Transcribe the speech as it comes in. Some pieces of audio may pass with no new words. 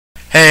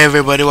Hey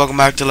everybody, welcome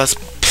back to Let's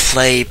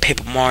Play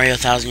Paper Mario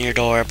Thousand Year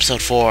Door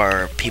Episode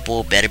 4.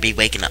 People better be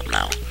waking up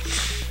now.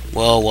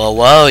 Whoa, whoa,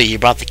 whoa, you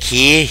brought the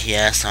key?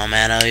 Yes, oh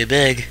man, oh you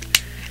big.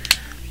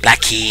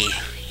 Black key.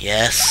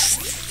 Yes,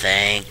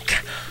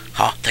 thank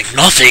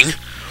nothing.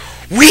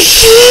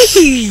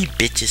 Wee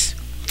bitches.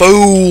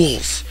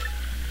 Fools.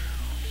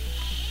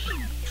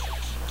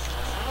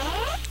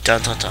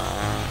 Dun dun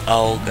dun.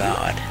 Oh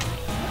god.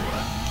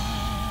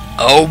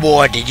 Oh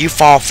boy, did you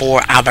fall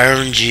for it? I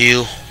burned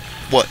you.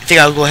 What,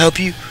 think I was gonna help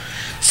you?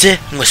 See,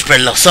 I'm gonna spread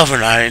a little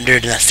suffering on it and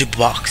in that super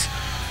box.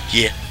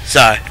 Yeah,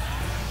 sorry.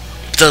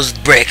 With those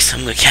bricks,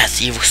 I'm gonna cast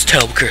the evil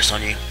terrible curse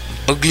on you.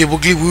 Boogly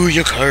woogly woo,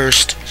 you're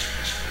cursed.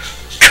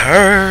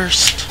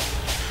 Cursed.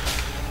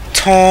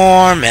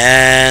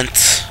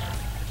 Torment.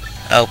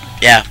 Oh,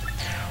 yeah.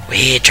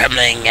 We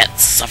trembling yet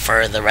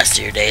suffer the rest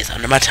of your days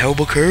under my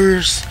terrible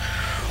curse.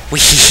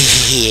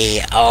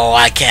 Wee. Oh,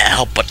 I can't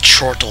help but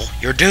chortle.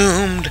 You're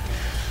doomed.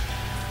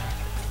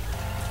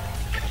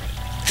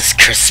 This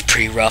curse is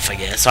pretty rough, I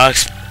guess. So I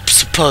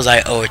suppose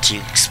I owe it to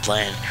you to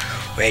explain.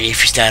 Ready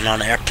if you stand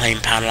on an airplane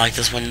panel like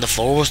this when the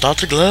floor will start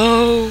to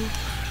glow.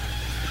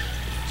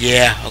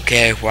 Yeah,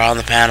 okay, we're on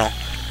the panel.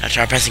 Now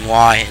try pressing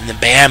Y, and then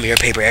bam, you're a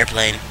paper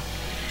airplane.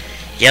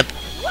 Yep.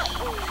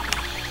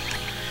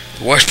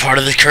 The worst part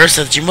of the curse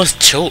is that you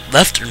must tilt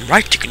left and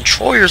right to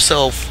control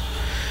yourself.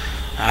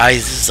 I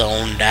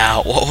zoned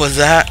out. What was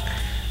that?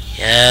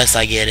 Yes,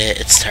 I get it.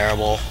 It's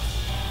terrible.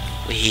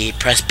 We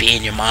press B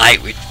and you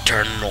might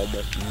return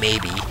normal.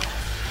 Maybe.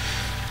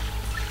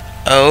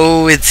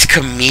 Oh, it's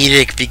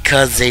comedic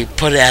because they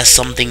put it as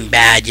something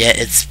bad, yet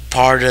it's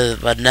part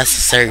of a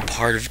necessary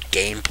part of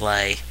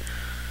gameplay.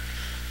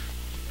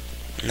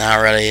 Not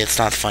really. It's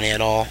not funny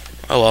at all.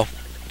 Oh well.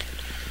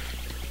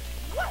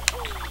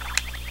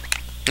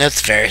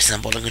 It's very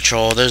simple to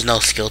control. There's no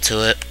skill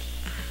to it.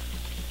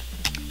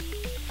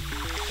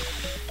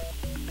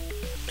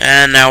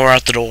 And now we're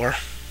out the door.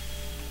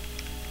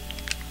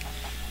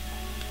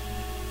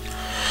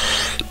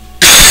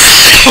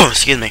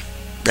 Excuse me.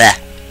 Bleh.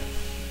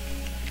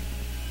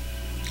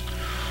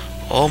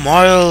 Oh,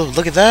 Mario,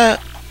 look at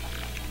that.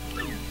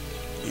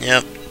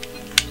 Yep.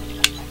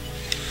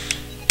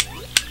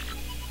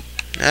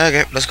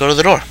 Okay, let's go to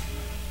the door.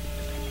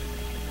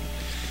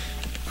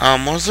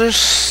 Was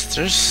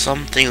there's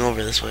something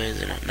over this way,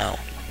 isn't it? No.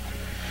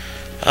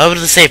 Over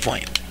to the save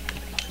point.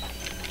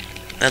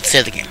 Let's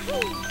save the game.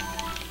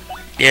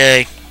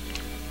 Yay.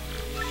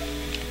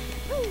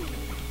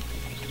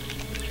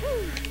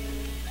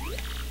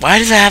 Why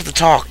does it have to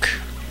talk?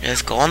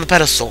 Just go on the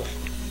pedestal.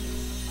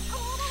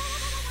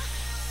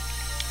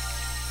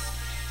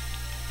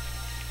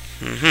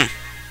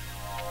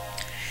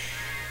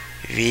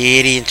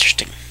 Very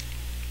interesting.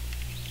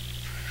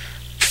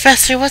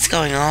 Professor, what's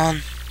going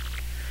on?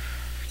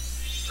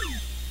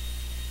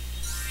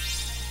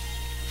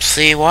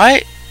 See,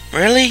 what?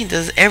 Really?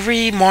 Does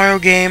every Mario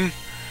game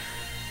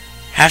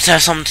have to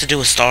have something to do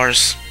with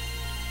stars?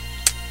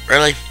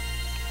 Really?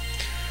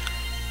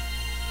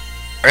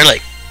 Really?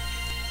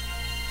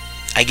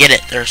 I get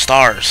it, they're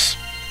stars.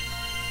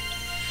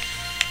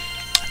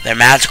 They're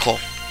magical.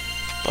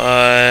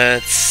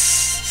 But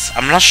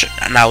I'm not sure.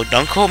 Now,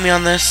 don't quote me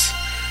on this.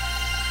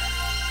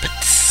 But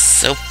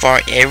so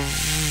far,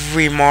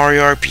 every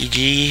Mario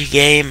RPG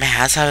game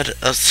has had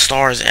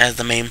stars as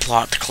the main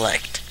plot to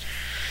collect.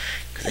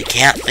 Because they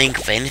can't think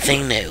of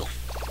anything new.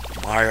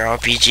 Mario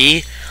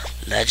RPG,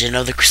 Legend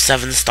of the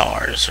Seven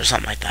Stars, or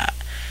something like that.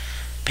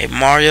 Paper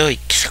Mario, you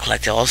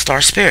collect all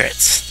star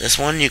spirits. This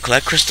one, you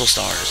collect crystal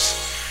stars.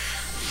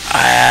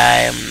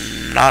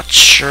 I'm not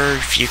sure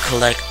if you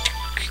collect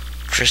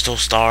crystal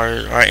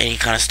stars or any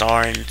kind of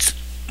star in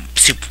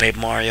Super Paper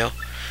Mario.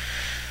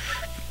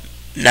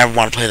 Never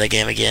want to play that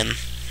game again.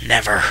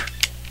 Never.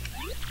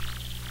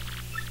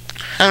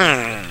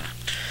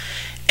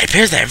 It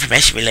appears that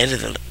information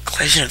related to the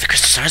collection of the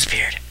crystal stars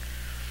appeared.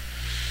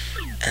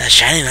 And the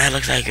shining light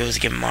looks like it was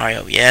given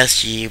Mario.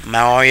 Yes,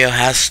 Mario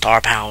has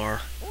star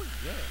power.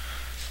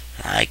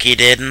 Like he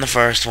did in the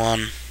first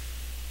one.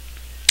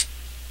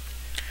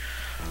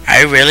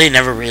 I really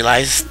never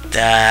realized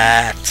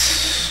that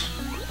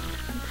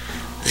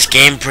this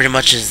game pretty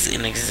much is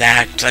an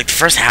exact, like the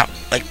first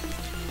half, like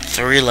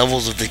 3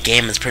 levels of the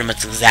game is pretty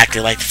much exactly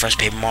like the first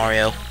Paper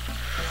Mario.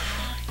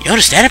 You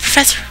understand it,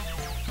 Professor?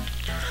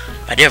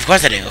 I do, of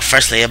course I do.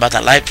 Firstly, about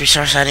that light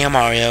star shining on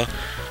Mario.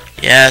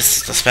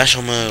 Yes, the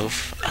special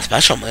move. A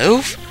special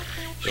move?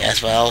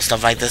 Yes, well,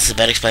 stuff like this is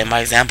better explained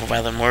by example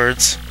rather than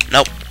words.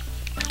 Nope.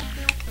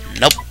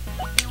 Nope.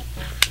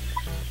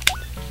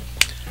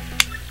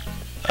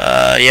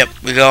 Yep,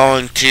 we're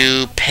going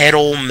to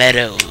Petal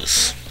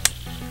Meadows.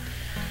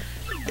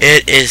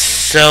 It is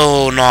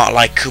so not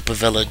like Koopa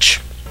Village.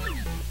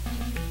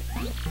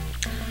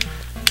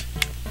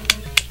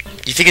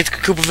 You think it's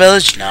Koopa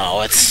Village?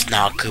 No, it's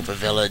not Koopa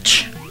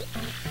Village.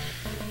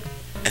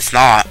 It's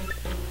not.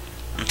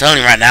 I'm telling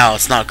you right now,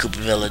 it's not Koopa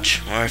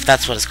Village. Or if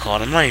that's what it's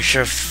called. I'm not even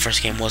sure if the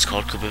first game was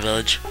called Koopa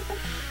Village.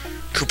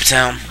 Koopa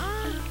Town.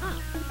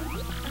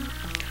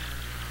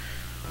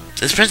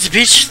 This Princess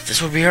Peach,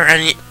 this would be her.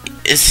 And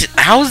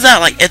how is that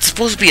like? It's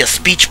supposed to be a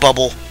speech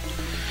bubble,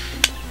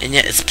 and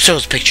yet it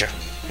shows a picture.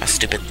 That's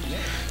stupid.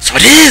 So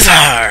it is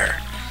her.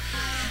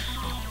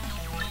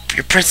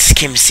 Your princess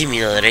came to see me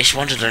the other day. She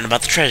wanted to learn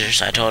about the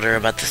treasures. I told her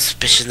about the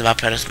suspicions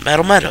about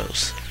Metal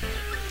Meadows.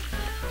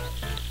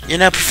 You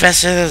know,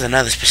 Professor, there's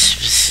another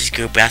suspicious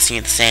group asking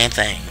you the same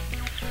thing.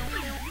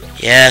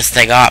 Yes,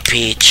 they got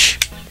Peach.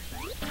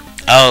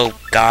 Oh,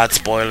 God,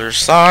 spoilers.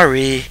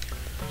 Sorry.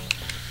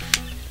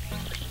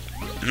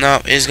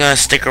 No, he's gonna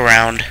stick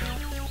around.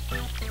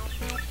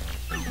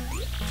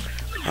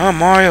 Oh,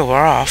 Mario, we're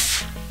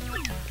off.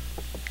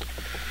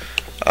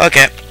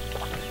 Okay.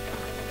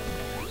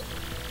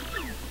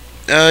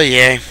 Oh,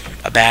 yay.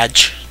 A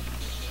badge.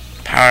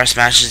 Power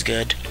Smash is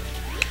good.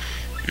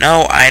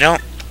 No, I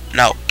don't.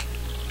 No.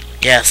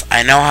 Yes,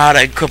 I know how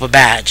to equip a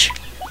badge.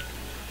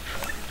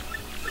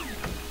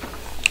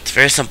 It's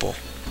very simple.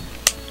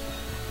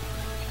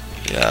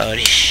 You go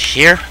to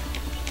here.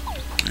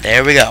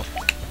 There we go.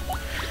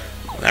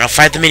 We're gonna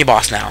fight the mini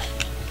boss now.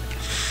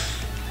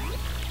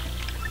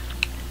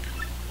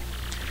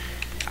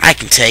 I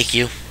can take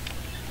you.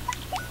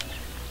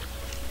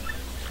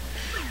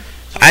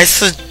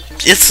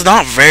 He's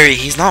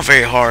not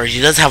very hard.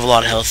 He does have a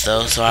lot of health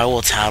though, so I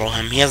will tattle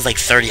him. He has like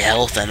 30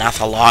 health, and that's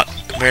a lot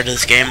compared to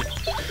this game.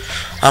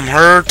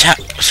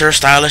 Sir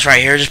Stylus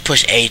right here, just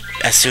push 8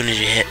 as soon as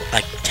you hit,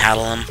 like,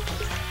 tattle him.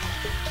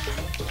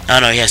 Oh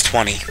no, he has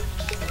 20.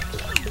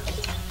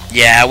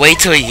 Yeah, wait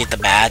till you get the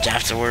badge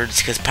afterwards,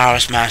 because Power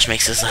Smash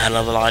makes this a hell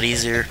of a lot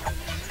easier.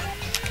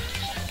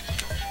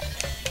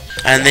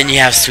 And then you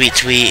have Sweet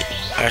Treat.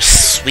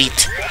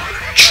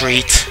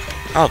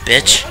 Oh,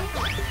 bitch.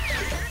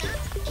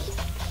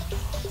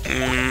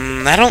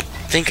 I don't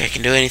think I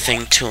can do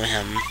anything to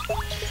him,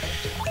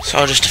 so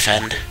I'll just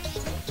defend.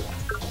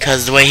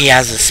 Because the way he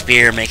has a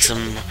spear makes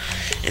him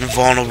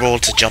invulnerable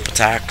to jump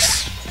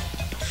attacks.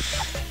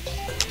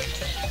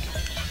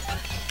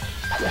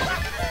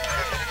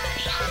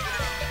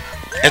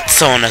 It's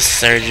so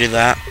unnecessary to do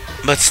that,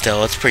 but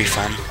still, it's pretty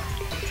fun.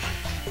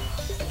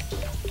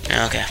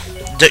 Okay.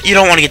 You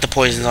don't want to get the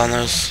poisons on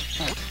those.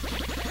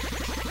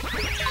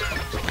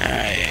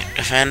 Alright,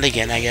 defend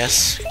again, I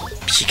guess.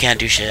 She can't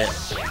do shit.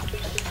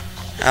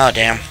 Oh,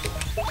 damn.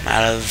 I'm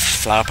out of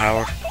flower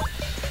power.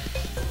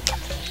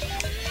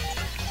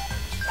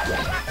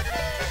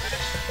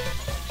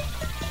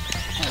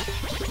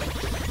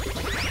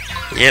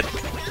 Yep.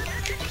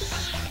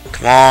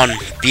 Come on,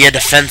 be a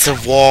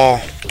defensive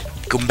wall,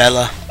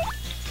 Goombella.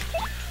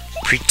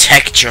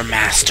 Protect your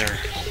master.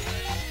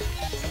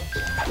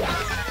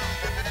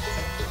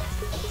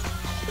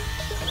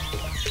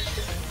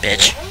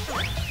 Bitch.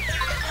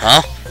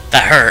 Huh?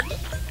 That hurt.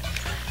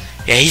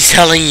 Yeah, he's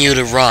telling you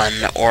to run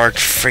or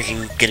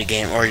freaking get a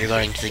game or you're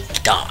going to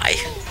die.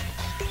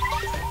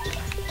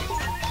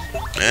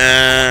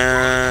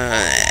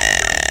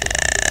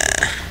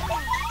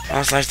 How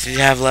much life do you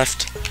have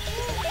left?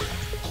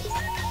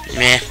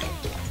 Meh.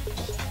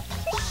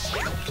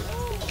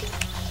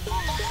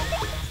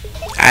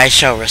 I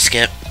shall risk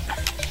it.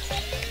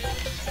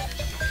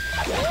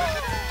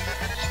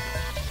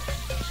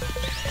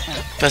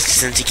 Especially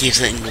since he keeps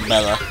hitting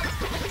Goombella.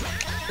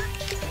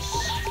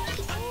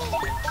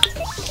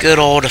 Good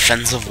old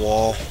defensive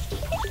wall.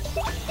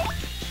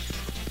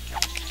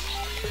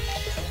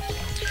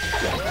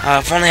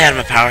 If only I had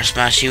my Power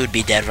Smash, he would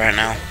be dead right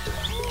now.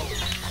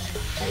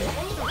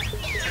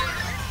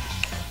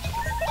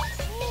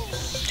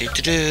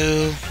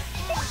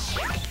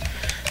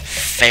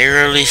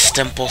 Fairly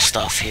simple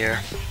stuff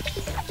here.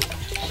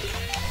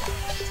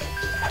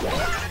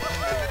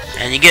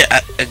 And you get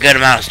a good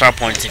amount of star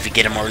points if you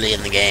get them early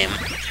in the game.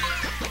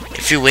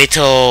 If you wait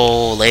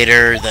till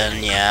later,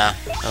 then yeah,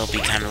 it'll be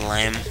kind of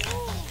lame.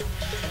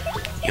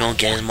 You won't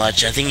get as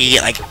much. I think you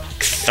get like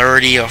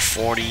 30 or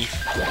 40,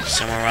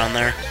 somewhere around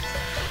there.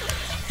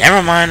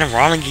 Never mind, I'm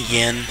rolling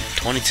again.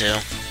 22.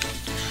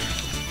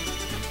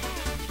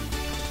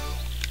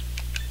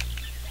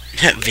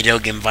 Video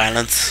game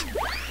violence.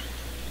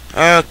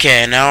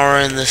 Okay, now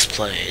we're in this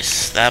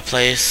place. That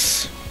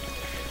place.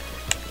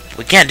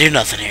 We can't do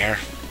nothing here.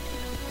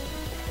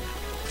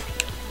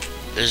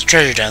 There's a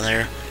treasure down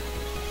there.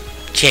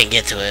 Can't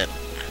get to it.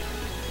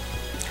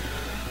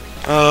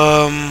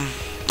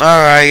 Alright,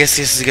 I guess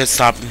this is a good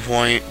stopping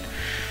point.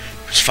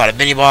 Just fought a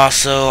mini boss,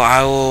 so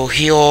I will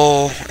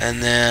heal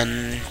and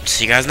then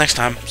see you guys next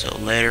time. So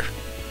later.